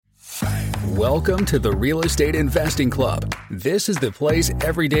Welcome to the Real Estate Investing Club. This is the place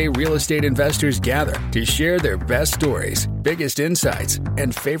everyday real estate investors gather to share their best stories, biggest insights,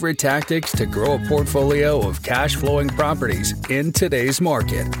 and favorite tactics to grow a portfolio of cash-flowing properties in today's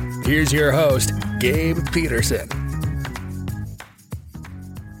market. Here's your host, Gabe Peterson.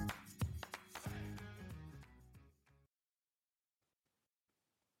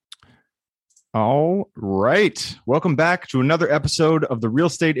 All right. Welcome back to another episode of the Real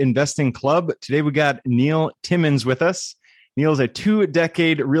Estate Investing Club. Today we got Neil Timmins with us. Neil is a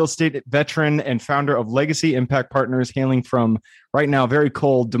 2-decade real estate veteran and founder of Legacy Impact Partners, hailing from right now very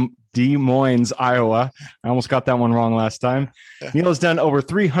cold Des Moines, Iowa. I almost got that one wrong last time. Neil has done over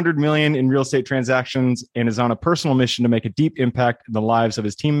 $300 million in real estate transactions and is on a personal mission to make a deep impact in the lives of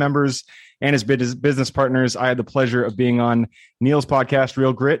his team members and his business partners. I had the pleasure of being on Neil's podcast,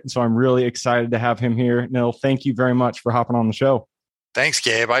 Real Grit, so I'm really excited to have him here. Neil, thank you very much for hopping on the show. Thanks,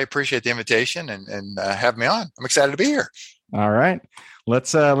 Gabe. I appreciate the invitation and having me on. I'm excited to be here. All right.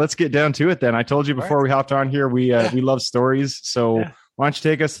 Let's get down to it then. I told you before we hopped on here, we love stories. So why don't you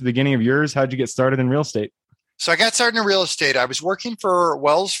take us to the beginning of yours? How'd you get started in real estate? So I got started in real estate. I was working for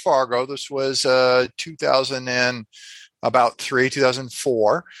Wells Fargo. This was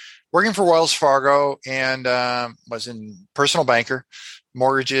 2004. Working for Wells Fargo and was in personal banker,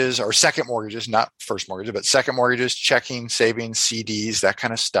 mortgages or second mortgages, not first mortgages, but second mortgages, checking, savings, CDs, that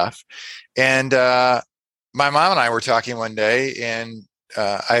kind of stuff. And my mom and I were talking one day, and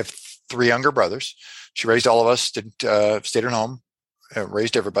I have 3 younger brothers. She raised all of us, stayed at home,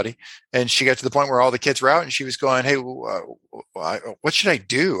 raised everybody. And she got to the point where all the kids were out and she was going, "Hey, what should I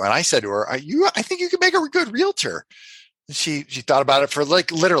do?" And I said to her, I think you could make a good realtor. And she thought about it for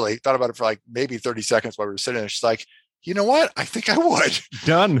literally maybe 30 seconds while we were sitting there. She's like, "You know what? I think I would."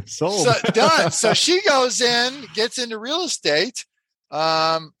 Done. Sold. Done. So she goes in, gets into real estate,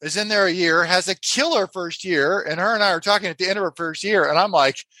 is in there a year, has a killer first year. And her and I are talking at the end of her first year. And I'm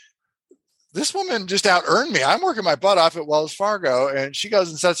like, this woman just out earned me. I'm working my butt off at Wells Fargo, and she goes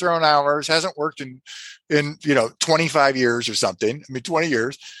and sets her own hours, hasn't worked in 25 years or something. 20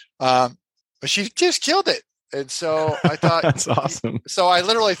 years. But she just killed it. And so I thought, that's awesome. So I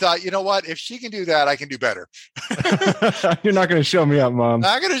literally thought, you know what? If she can do that, I can do better. You're not going to show me up, Mom.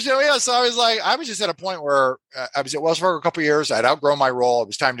 Not going to show me up. So I was just at a point where I was at Wells Fargo a couple of years. I'd outgrown my role. It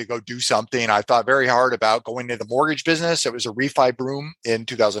was time to go do something. I thought very hard about going into the mortgage business. It was a refi boom in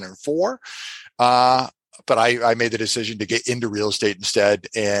 2004. But I made the decision to get into real estate instead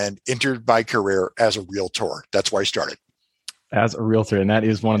and entered my career as a realtor. That's where I started. As a realtor. And that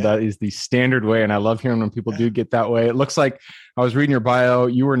is that is the standard way. And I love hearing when people do get that way. It looks like I was reading your bio.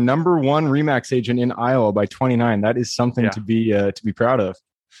 You were number 1 RE/MAX agent in Iowa by 29. That is something to be proud of.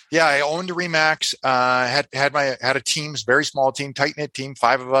 Yeah. I owned a RE/MAX, had a team, very small team, tight knit team,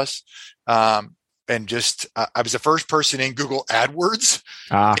 5 of us. And just, I was the first person in Google AdWords.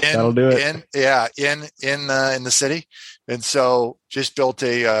 That'll do it. In the city. And so just built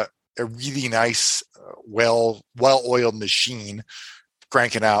a really nice, well-oiled machine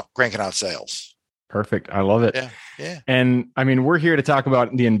cranking out sales. Perfect. I love it. Yeah. And I mean, we're here to talk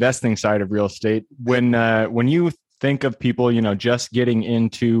about the investing side of real estate. When you think of people, just getting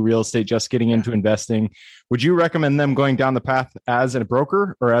into real estate, just getting into investing, would you recommend them going down the path as a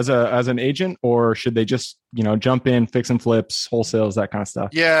broker or as an agent, or should they just, jump in, fix and flips, wholesales, that kind of stuff?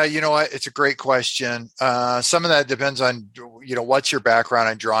 Yeah. You know what? It's a great question. Some of that depends on, what's your background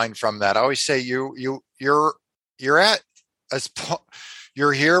and drawing from that. I always say you're here,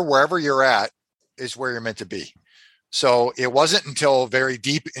 wherever you're at is where you're meant to be. So it wasn't until very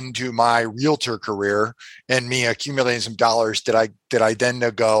deep into my realtor career and me accumulating some dollars did I then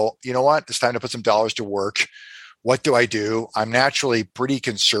go, you know what? It's time to put some dollars to work. What do I do? I'm naturally pretty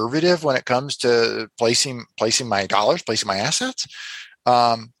conservative when it comes to placing my dollars, placing my assets.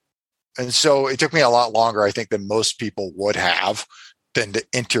 And so it took me a lot longer, I think, than most people would have than to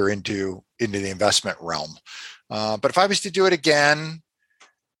enter into the investment realm. But if I was to do it again,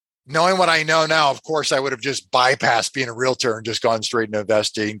 knowing what I know now, of course, I would have just bypassed being a realtor and just gone straight into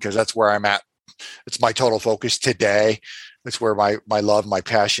investing because that's where I'm at. It's my total focus today. That's where my love, my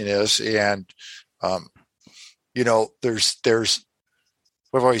passion is. And, there's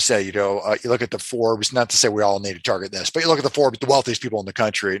what do I say? You look at the Forbes, not to say we all need to target this, but you look at the Forbes, the wealthiest people in the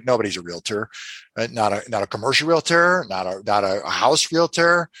country, nobody's a realtor, not a commercial realtor, not a house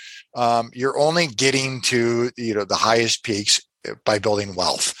realtor. You're only getting to, the highest peaks by building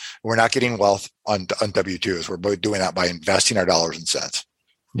wealth. We're not getting wealth on W-2s. We're doing that by investing our dollars and cents.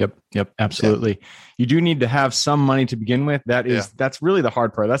 Yep. Absolutely. Yeah. You do need to have some money to begin with. That's really the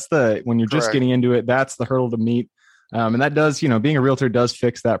hard part. When you're just getting into it, that's the hurdle to meet. And that does, being a realtor does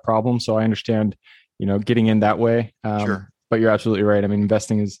fix that problem. So I understand, getting in that way. Sure. But you're absolutely right. I mean,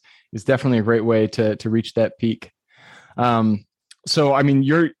 investing is definitely a great way to reach that peak. So, I mean,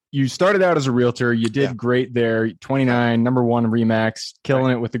 you started out as a realtor. You did great there. 29, number one Remax,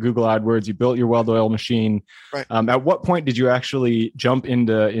 killing it with the Google AdWords. You built your well-oiled machine. Right. At what point did you actually jump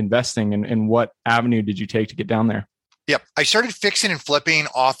into investing, and what avenue did you take to get down there? Yep. I started fixing and flipping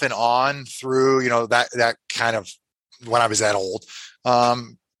off and on through, that kind of when I was that old.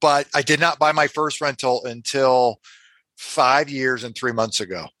 But I did not buy my first rental until 5 years and 3 months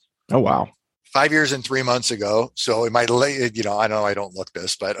ago. Oh, wow. 5 years and 3 months ago. So in my late, I know I don't look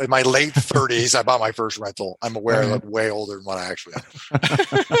this, but in my late 30s, I bought my first rental. I'm aware I look way older than what I actually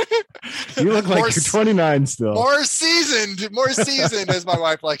am. You look like you're 29 still. More seasoned, as my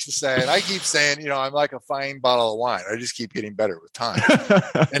wife likes to say. And I keep saying, I'm like a fine bottle of wine. I just keep getting better with time.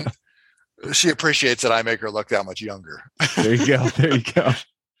 And she appreciates that I make her look that much younger. There you go.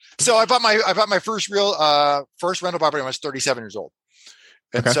 So I bought my first rental property when I was 37 years old.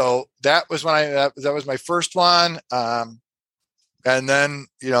 And so that was when that was my first one. And then,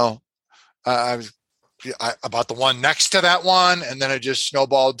 I bought the one next to that one, and then it just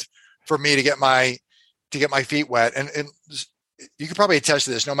snowballed for me to get my feet wet. And you could probably attest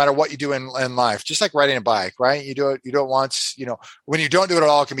to this, no matter what you do in life, just like riding a bike, right? You do it once, when you don't do it at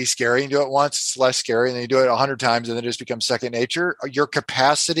all, it can be scary. You do it once, it's less scary. And then you do it 100 times, and then it just becomes second nature. Your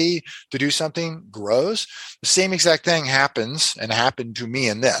capacity to do something grows. The same exact thing happened to me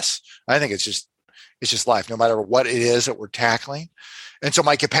in this. I think it's just life, no matter what it is that we're tackling. And so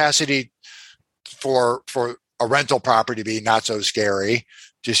my capacity for a rental property to be not so scary,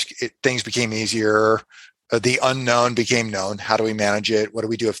 things became easier. The unknown became known. How do we manage it? What do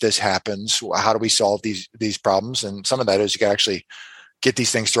we do if this happens? How do we solve these problems? And some of that is you can actually get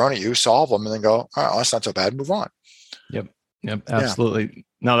these things thrown at you, solve them, and then go, oh, that's not so bad, move on. Yep, absolutely. Yeah.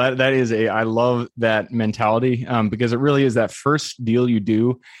 No, that is I love that mentality because it really is that first deal you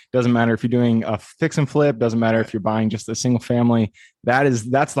do. Doesn't matter if you're doing a fix and flip, doesn't matter if you're buying just a single family. That's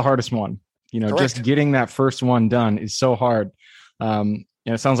the hardest one. Correct. Just getting that first one done is so hard.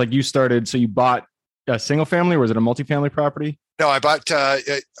 It sounds like you started, so you bought a single family, or was it a multifamily property? No, I bought,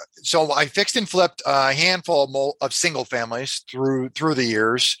 so I fixed and flipped a handful of single families through the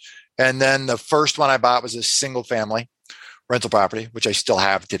years. And then the first one I bought was a single family rental property, which I still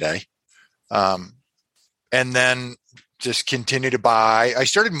have today. And then just continue to buy. I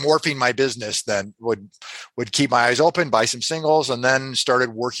started morphing my business then, would keep my eyes open, buy some singles, and then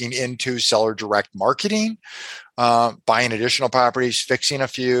started working into seller direct marketing, buying additional properties, fixing a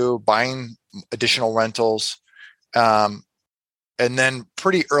few, buying additional rentals. And then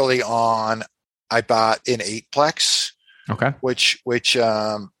pretty early on, I bought an 8-plex, which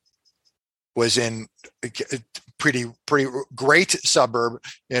was in pretty great suburb,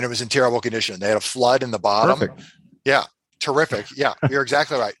 and it was in terrible condition. They had a flood in the bottom. Perfect. Yeah. Terrific. Yeah, you're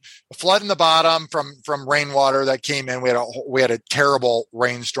exactly right. A flood in the bottom from rainwater that came in. We had a terrible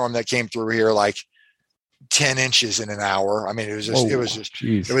rainstorm that came through here, like 10 inches in an hour. I mean, it was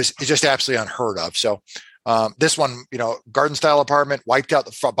just absolutely unheard of. So this one, garden style apartment, wiped out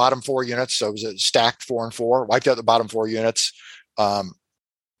the bottom 4 units. So it was a stacked 4 and 4, wiped out the bottom 4 units,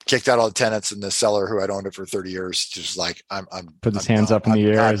 kicked out all the tenants, and the seller who had owned it for 30 years just like, I'm put his hands up in the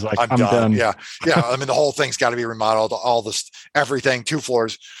air. Is like, I'm done. Yeah. I mean, the whole thing's got to be remodeled. All this, everything, 2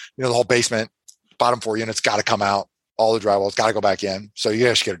 floors, the whole basement, bottom 4 units got to come out. All the drywall's got to go back in. So you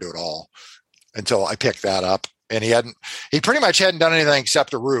just got to do it all. Until I picked that up, and he pretty much hadn't done anything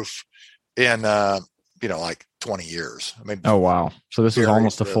except a roof in, like 20 years. I mean, oh, wow. So this is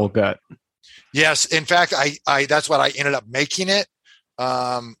almost a full gut. Yes. In fact, I that's what I ended up making it.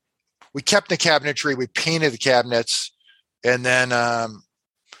 We kept the cabinetry, we painted the cabinets, and then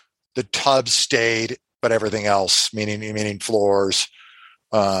the tubs stayed, but everything else, meaning floors,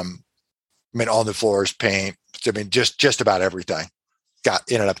 all the floors, paint, just about everything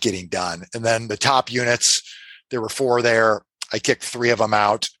ended up getting done. And then the top units, there were 4 there. I kicked 3 of them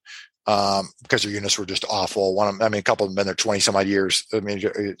out because their units were just awful. A couple of them been there 20 some odd years. I mean,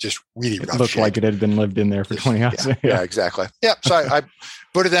 it just really rough. It looked like it had been lived in there for 20 years. Yeah, exactly. Yeah. So I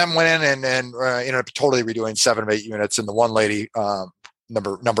booted them, went in and ended up totally redoing 7 of 8 units. And the one lady,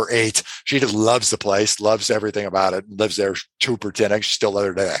 number 8, she just loves the place, loves everything about it, lives there super tenant. She's still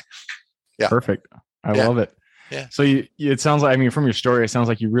there today. Yeah. Perfect. I love it. Yeah. So it sounds like, from your story, it sounds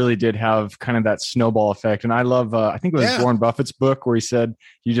like you really did have kind of that snowball effect. And I love, I think it was Warren Buffett's book where he said,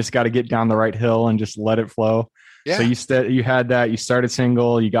 you just got to get down the right hill and just let it flow. Yeah. So you had that, you started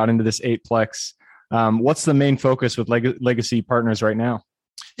single, you got into this 8-plex. What's the main focus with Legacy Partners right now?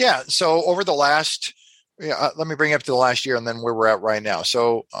 Yeah. So over the last let me bring you up to the last year and then where we're at right now.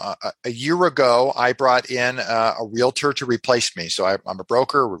 So a year ago, I brought in a realtor to replace me. So I'm a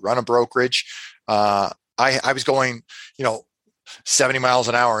broker. We run a brokerage. I was going, 70 miles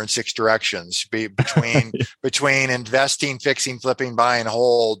an hour in 6 directions between between investing, fixing, flipping, buy and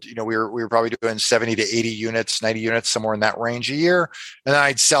hold. We were probably doing 70 to 80 units, 90 units, somewhere in that range a year. And then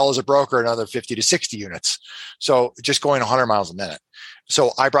I'd sell as a broker another 50 to 60 units. So just going 100 miles a minute.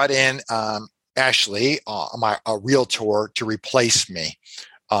 So I brought in Ashley, a realtor, to replace me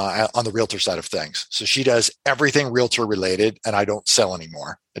on the realtor side of things. So she does everything realtor related, and I don't sell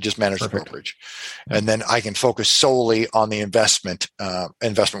anymore. I just manage the brokerage. And then I can focus solely on the investment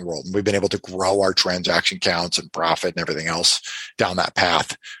world. And we've been able to grow our transaction counts and profit and everything else down that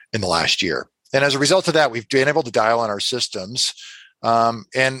path in the last year. And as a result of that, we've been able to dial in our systems,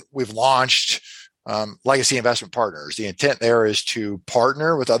 and we've launched Legacy Investment Partners. The intent there is to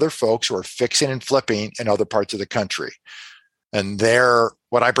partner with other folks who are fixing and flipping in other parts of the country. And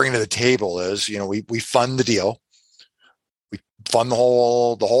what I bring to the table is, we fund the deal. We fund the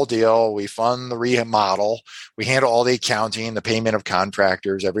whole deal. We fund the remodel. We handle all the accounting, the payment of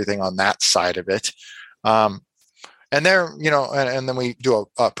contractors, everything on that side of it. And then we do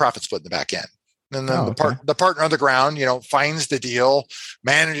a profit split in the back end. And then the partner on the ground, finds the deal,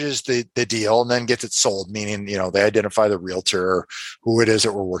 manages the deal, and then gets it sold. Meaning, they identify the realtor, who it is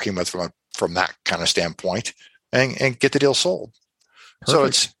that we're working with from that kind of standpoint, and get the deal sold.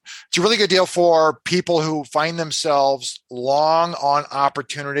 Perfect. So it's a really good deal for people who find themselves long on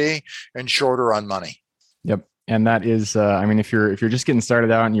opportunity and shorter on money. Yep. And that is, if you're just getting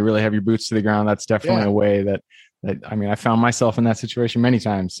started out and you really have your boots to the ground, that's definitely a way that I found myself in that situation many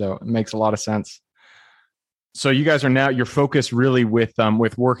times. So it makes a lot of sense. So you guys are now, you're focused really with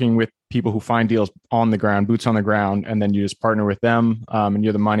working with people who find deals on the ground, boots on the ground, and then you just partner with them, and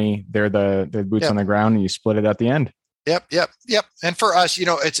you're the money, they're the boots on the ground, and you split it at the end. Yep. And for us,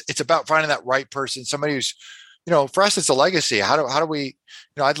 it's about finding that right person, somebody who's, for us, it's a legacy. How do we,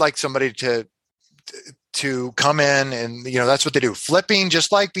 I'd like somebody to come in and, that's what they do. Flipping,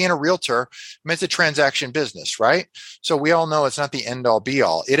 just like being a realtor, it's a transaction business, right? So we all know it's not the end all be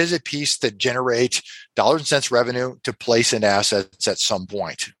all. It is a piece that generates dollars and cents revenue to place in assets at some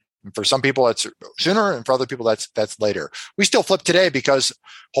point. And for some people, that's sooner, and for other people, that's later. We still flip today because a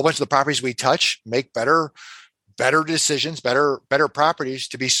whole bunch of the properties we touch make better decisions, better properties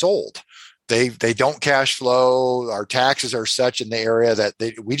to be sold. They don't cash flow. Our taxes are such in the area that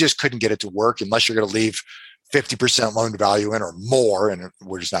we just couldn't get it to work unless you're going to leave 50% loan to value in or more, and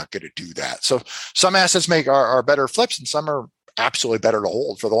we're just not going to do that. So some assets are better flips, and some are absolutely better to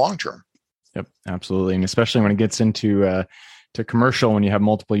hold for the long term. Yep, absolutely, and especially when it gets into to commercial, when you have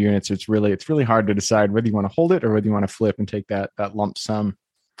multiple units, it's really hard to decide whether you want to hold it or whether you want to flip and take that lump sum.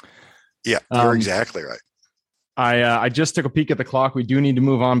 Yeah, you're exactly right. I just took a peek at the clock. We do need to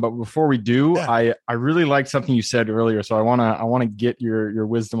move on, but before we do, I really liked something you said earlier. So I want to get your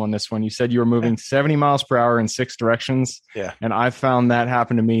wisdom on this one. You said you were moving 70 miles per hour in 6 directions. Yeah. And I've found that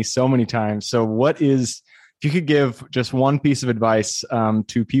happen to me so many times. So if you could give just one piece of advice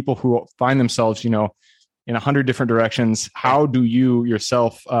to people who find themselves, in 100 different directions, how do you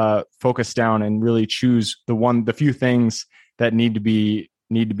yourself focus down and really choose the few things that need to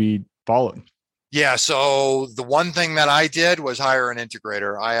be followed? Yeah. So the one thing that I did was hire an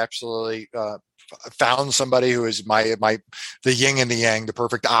integrator. I absolutely found somebody who is the yin and the yang, the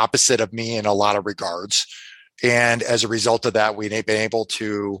perfect opposite of me in a lot of regards. And as a result of that, we've been able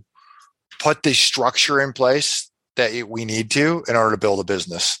to put the structure in place that we need to in order to build a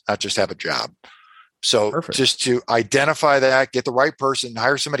business, not just have a job. So Perfect. Just to identify that, get the right person,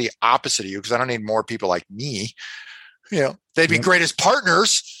 hire somebody opposite of you, because I don't need more people like me. They'd be great as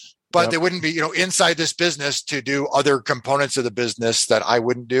partners, but they wouldn't be, inside this business to do other components of the business that I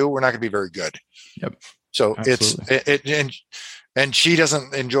wouldn't do. We're not going to be very good. Yep. So Absolutely. And she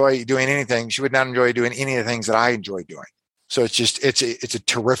doesn't enjoy doing anything. She would not enjoy doing any of the things that I enjoy doing. So it's a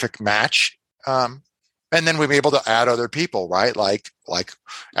terrific match. And then we'll be able to add other people, right? Like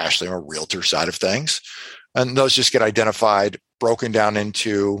Ashley on a realtor side of things. And those just get identified, broken down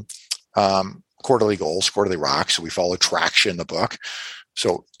into quarterly goals, quarterly rocks. So we follow traction in the book.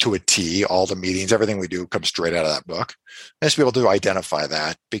 So to a T, all the meetings, everything we do comes straight out of that book. And just be able to identify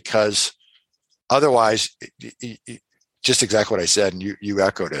that, because otherwise, just exactly what I said, and you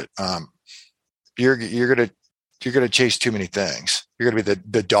echoed it. You're gonna chase too many things. You're gonna be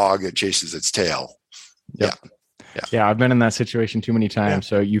the dog that chases its tail. Yep. Yeah. I've been in that situation too many times. Yeah.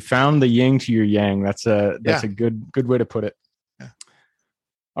 So you found the yin to your yang. That's a good way to put it.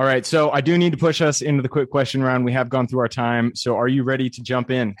 All right. So I do need to push us into the quick question round. We have gone through our time. So are you ready to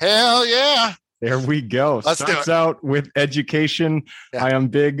jump in? Hell yeah. There we go. Let's do Starts it. out with education. Yeah. I'm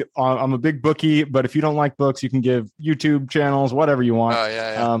a big bookie, but if you don't like books, you can give YouTube channels, whatever you want. Oh,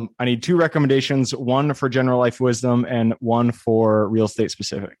 yeah. I need 2 recommendations, one for general life wisdom and one for real estate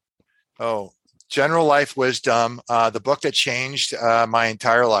specific. Oh, general life wisdom. The book that changed my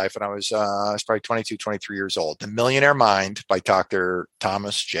entire life when I was probably 22, 23 years old. The Millionaire Mind by Dr.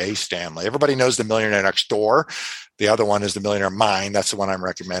 Thomas J. Stanley. Everybody knows The Millionaire Next Door. The other one is The Millionaire Mind. That's the one I'm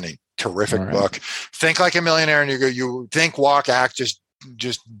recommending. Terrific book. Think like a millionaire, and you think, walk, act,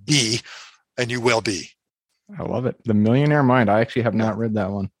 just be, and you will be. I love it. The Millionaire Mind. I actually have not read that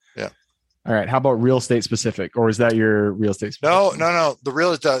one. Yeah. All right. How about real estate specific, or is that your real estate specific? No. The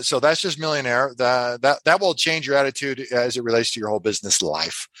real estate. So that's just millionaire. That will change your attitude as it relates to your whole business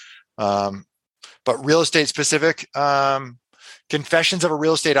life. But real estate specific, Confessions of a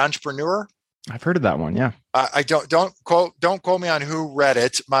Real Estate Entrepreneur. I've heard of that one. Yeah. I don't quote me on who read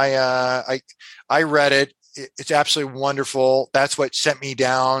it. I read it. It's absolutely wonderful. That's what sent me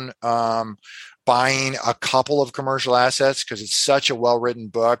down buying a couple of commercial assets, because it's such a well-written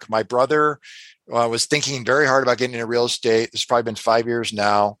book. My brother was thinking very hard about getting into real estate. It's probably been 5 years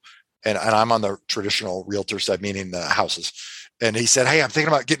now. And I'm on the traditional realtor side, meaning the houses. And he said, "Hey, I'm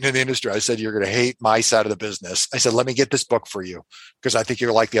thinking about getting into the industry." I said, "You're going to hate my side of the business." I said, "Let me get this book for you, because I think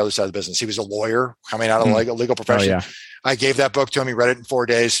you're like the other side of the business." He was a lawyer coming out of the legal profession. Oh, yeah. I gave that book to him. He read it in 4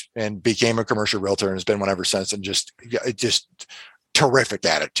 days and became a commercial realtor, and has been one ever since. And just terrific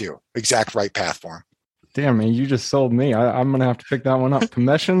at it too. Exact right path for him. Damn, man, you just sold me. I'm going to have to pick that one up.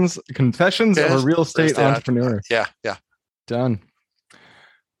 Confessions of a Real Estate Entrepreneur. Yeah. Done.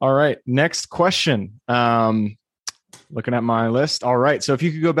 All right. Next question. Looking at my list. All right. So if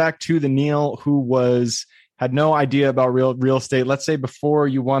you could go back to the Neil who had no idea about real estate, let's say before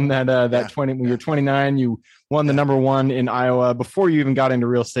you won that 20, when you're 29, you won the number 1 in Iowa, before you even got into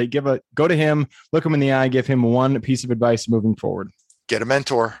real estate, go to him, look him in the eye, give him one piece of advice moving forward. Get a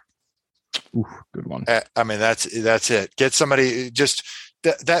mentor. Ooh, good one. I mean, that's it. Get somebody. Just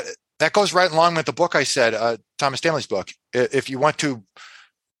that goes right along with the book I said, Thomas Stanley's book.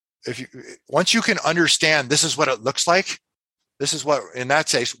 Once you can understand this is what it looks like, this is what, in that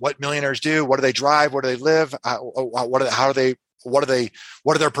case, what millionaires do, what do they drive, where do they live, what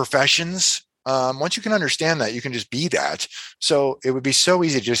are their professions? Once you can understand that, you can just be that. So it would be so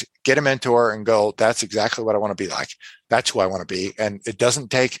easy to just get a mentor and go, that's exactly what I want to be like. That's who I want to be. And it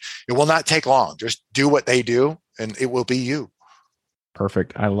will not take long. Just do what they do and it will be you.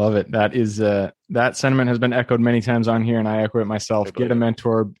 Perfect. I love it. That is, that sentiment has been echoed many times on here, and I echo it myself. Get a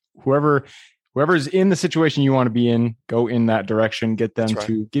mentor. Whoever's in the situation you want to be in, go in that direction, get them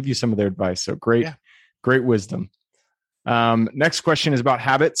to give you some of their advice. So great wisdom. Next question is about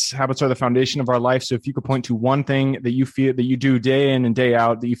habits. Habits are the foundation of our life. So if you could point to one thing that you feel that you do day in and day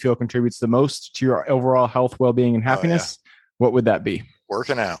out that you feel contributes the most to your overall health, well-being, and happiness, what would that be?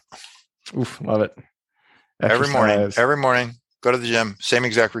 Working out. Oof, love it. Exercise. Every morning, go to the gym, same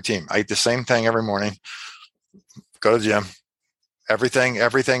exact routine. I eat the same thing every morning. Go to the gym.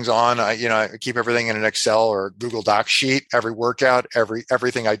 Everything's on. I keep everything in an Excel or Google Doc sheet. Every workout,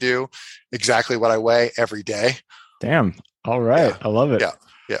 everything I do, exactly what I weigh every day. Damn. All right. Yeah. I love it. Yeah.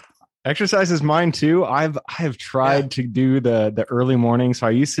 Exercise is mine too. I have tried to do the early morning. So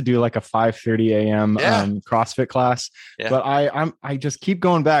I used to do like a 5:30 a.m. CrossFit class, but I just keep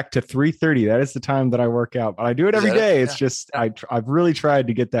going back to 3:30. That is the time that I work out, but I do it every day. It's just, I've really tried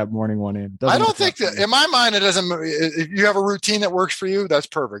to get that morning one in. I don't think that, in my mind, it doesn't, if you have a routine that works for you, that's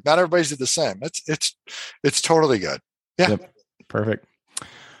perfect. Not everybody's the same. It's totally good. Yeah. Yep. Perfect.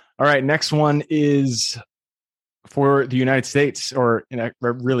 All right. Next one is for the United States, or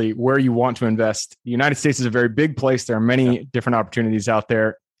really where you want to invest. The United States is a very big place. There are many different opportunities out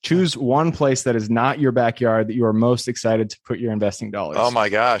there. Choose one place that is not your backyard that you are most excited to put your investing dollars. Oh my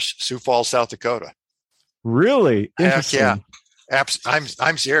gosh. Sioux Falls, South Dakota. Really? Interesting. Heck yeah.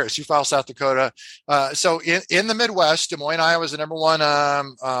 I'm serious. Sioux Falls, South Dakota. So in the Midwest, Des Moines, Iowa is the number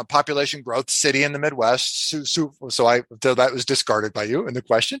 1 population growth city in the Midwest. So that was discarded by you in the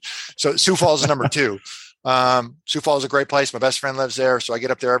question. So Sioux Falls is number 2. Sioux Falls is a great place. My best friend lives there, so I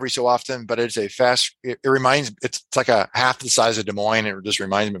get up there every so often. But it's it's like a half the size of Des Moines. It just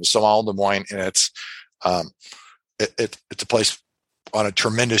reminds me of a small Des Moines, and it's a place on a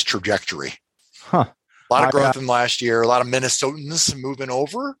tremendous trajectory. Huh. A lot of growth in last year. A lot of Minnesotans moving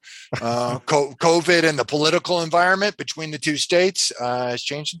over. COVID and the political environment between the two states has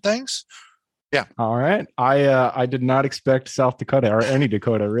changed some things. Yeah. All right. I did not expect South Dakota, or any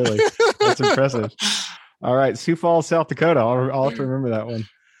Dakota, really. That's impressive. All right. Sioux Falls, South Dakota. I'll have to remember that one.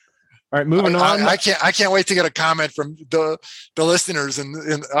 All right, moving on. I can't wait to get a comment from the listeners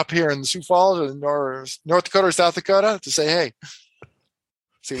in up here in Sioux Falls or North Dakota or South Dakota to say, hey,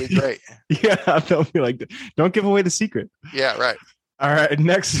 it's gonna be great. Yeah, they'll be like, don't give away the secret. Yeah, right. All right,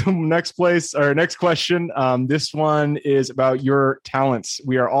 next place or next question. This one is about your talents.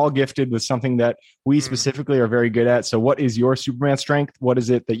 We are all gifted with something that we specifically are very good at. So what is your Superman strength? What is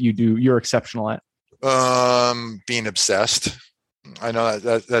it that you're exceptional at? Being obsessed. I know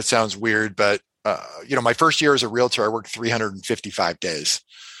that sounds weird, but my first year as a realtor, I worked 355 days.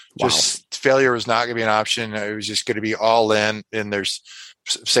 Wow. Just failure was not going to be an option. It was just going to be all in. And there's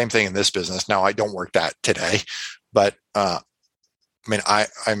same thing in this business. Now I don't work that today, but I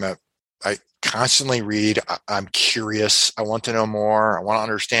constantly read. I'm curious. I want to know more. I want to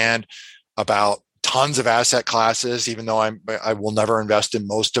understand about tons of asset classes, even though I will never invest in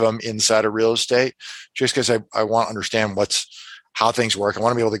most of them inside of real estate, just because I want to understand how things work. I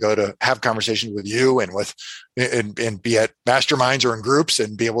want to be able to go to have conversations with you and be at masterminds or in groups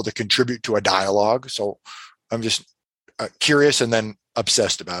and be able to contribute to a dialogue. So I'm just curious and then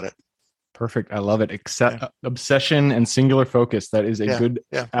obsessed about it. Perfect. I love it. Obsession and singular focus. That is a good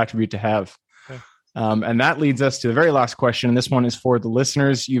attribute to have. Yeah. And that leads us to the very last question. And this one is for the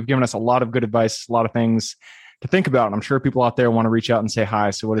listeners. You've given us a lot of good advice, a lot of things to think about. And I'm sure people out there want to reach out and say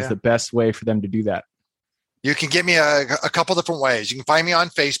hi. So what is the best way for them to do that? You can get me a couple different ways. You can find me on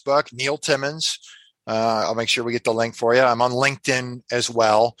Facebook, Neil Timmins. I'll make sure we get the link for you. I'm on LinkedIn as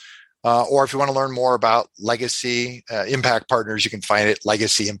well. Or if you want to learn more about Legacy Impact Partners, you can find it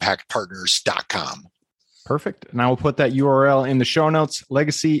legacyimpactpartners.com. Perfect. And I will put that URL in the show notes,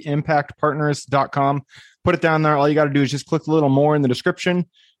 legacyimpactpartners.com. Put it down there. All you got to do is just click a little more in the description.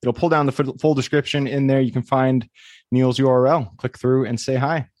 It'll pull down the full description. In there, you can find Neil's URL. Click through and say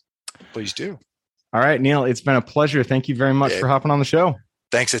hi. Please do. All right, Neil, it's been a pleasure. Thank you very much for hopping on the show.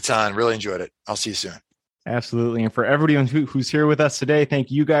 Thanks a ton. Really enjoyed it. I'll see you soon. Absolutely. And for everyone who's here with us today, thank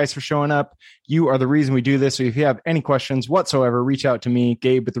you guys for showing up. You are the reason we do this. So if you have any questions whatsoever, reach out to me,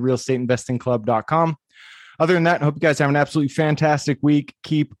 Gabe at therealestateinvestingclub.com. Other than that, I hope you guys have an absolutely fantastic week.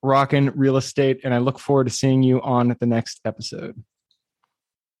 Keep rocking real estate. And I look forward to seeing you on the next episode.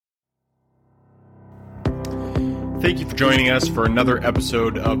 Thank you for joining us for another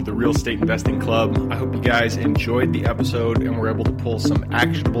episode of the Real Estate Investing Club. I hope you guys enjoyed the episode and were able to pull some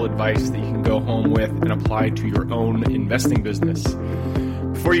actionable advice that you can go home with and apply to your own investing business.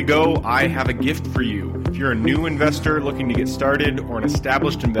 Before you go, I have a gift for you. If you're a new investor looking to get started or an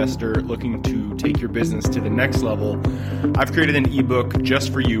established investor looking to take your business to the next level, I've created an ebook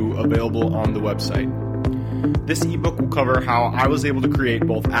just for you available on the website. This ebook will cover how I was able to create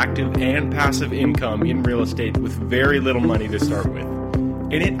both active and passive income in real estate with very little money to start with.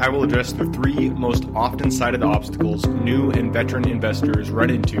 In it, I will address the 3 most often cited obstacles new and veteran investors run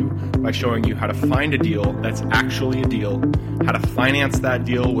into by showing you how to find a deal that's actually a deal, how to finance that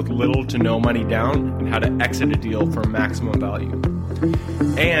deal with little to no money down, and how to exit a deal for maximum value.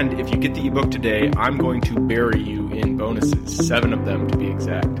 And if you get the ebook today, I'm going to bury you in bonuses, 7 of them to be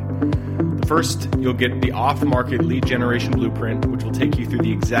exact. First, you'll get the off-market lead generation blueprint, which will take you through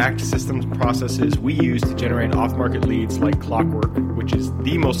the exact systems and processes we use to generate off-market leads like clockwork, which is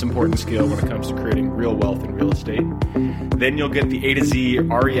the most important skill when it comes to creating real wealth in real estate. Then you'll get the A to Z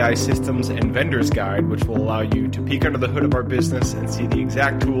REI systems and vendors guide, which will allow you to peek under the hood of our business and see the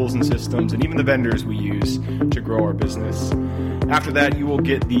exact tools and systems and even the vendors we use to grow our business. After that, you will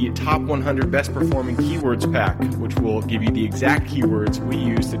get the top 100 best performing keywords pack, which will give you the exact keywords we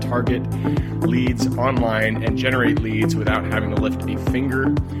use to target leads online and generate leads without having to lift a finger.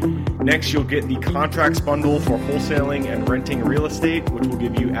 Next, you'll get the contracts bundle for wholesaling and renting real estate, which will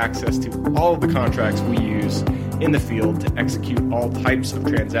give you access to all of the contracts we use in the field to execute all types of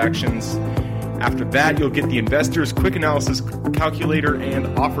transactions. After that, you'll get the Investor's Quick Analysis Calculator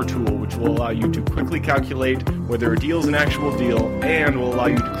and Offer Tool, which will allow you to quickly calculate whether a deal is an actual deal and will allow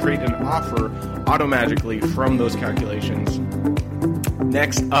you to create an offer automagically from those calculations.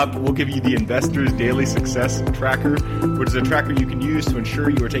 Next up, we'll give you the Investor's Daily Success Tracker, which is a tracker you can use to ensure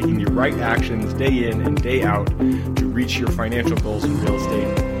you are taking the right actions day in and day out to reach your financial goals in real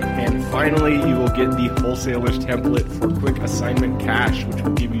estate. And finally, you will get the Wholesaler's Template for Quick Assignment Cash, which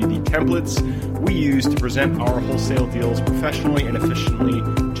will give you the templates we use to present our wholesale deals professionally and efficiently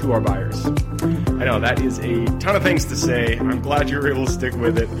to our buyers. I know that is a ton of things to say. I'm glad you were able to stick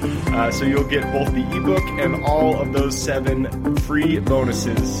with it. So you'll get both the ebook and all of those 7 free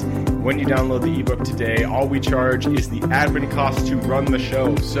bonuses when you download the ebook today. All we charge is the admin cost to run the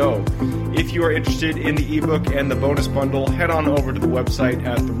show. So if you are interested in the ebook and the bonus bundle, head on over to the website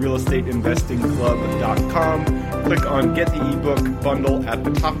at therealestateinvestingclub.com. Click on Get the Ebook Bundle at the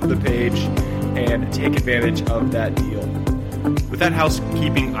top of the page and take advantage of that deal. With that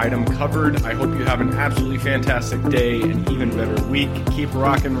housekeeping item covered, I hope you have an absolutely fantastic day and even better week. Keep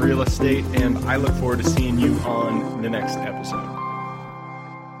rocking real estate, and I look forward to seeing you on the next episode.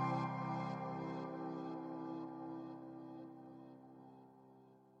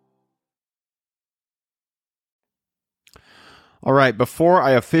 All right, before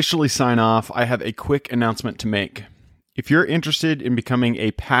I officially sign off, I have a quick announcement to make. If you're interested in becoming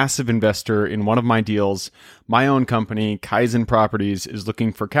a passive investor in one of my deals, my own company, Kaizen Properties, is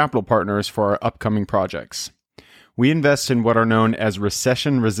looking for capital partners for our upcoming projects. We invest in what are known as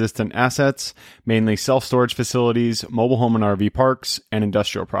recession-resistant assets, mainly self-storage facilities, mobile home and RV parks, and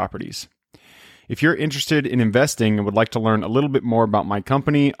industrial properties. If you're interested in investing and would like to learn a little bit more about my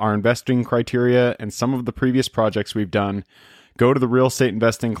company, our investing criteria, and some of the previous projects we've done, go to the Real Estate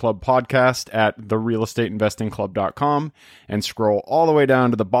Investing Club podcast at therealestateinvestingclub.com and scroll all the way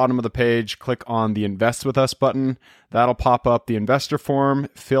down to the bottom of the page. Click on the Invest With Us button. That'll pop up the investor form.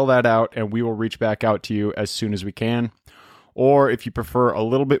 Fill that out, and we will reach back out to you as soon as we can. Or if you prefer a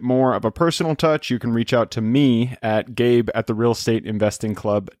little bit more of a personal touch, you can reach out to me at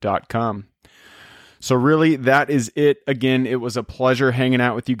gabe@therealestateinvestingclub.com. So really, that is it. Again, it was a pleasure hanging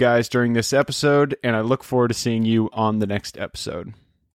out with you guys during this episode, and I look forward to seeing you on the next episode.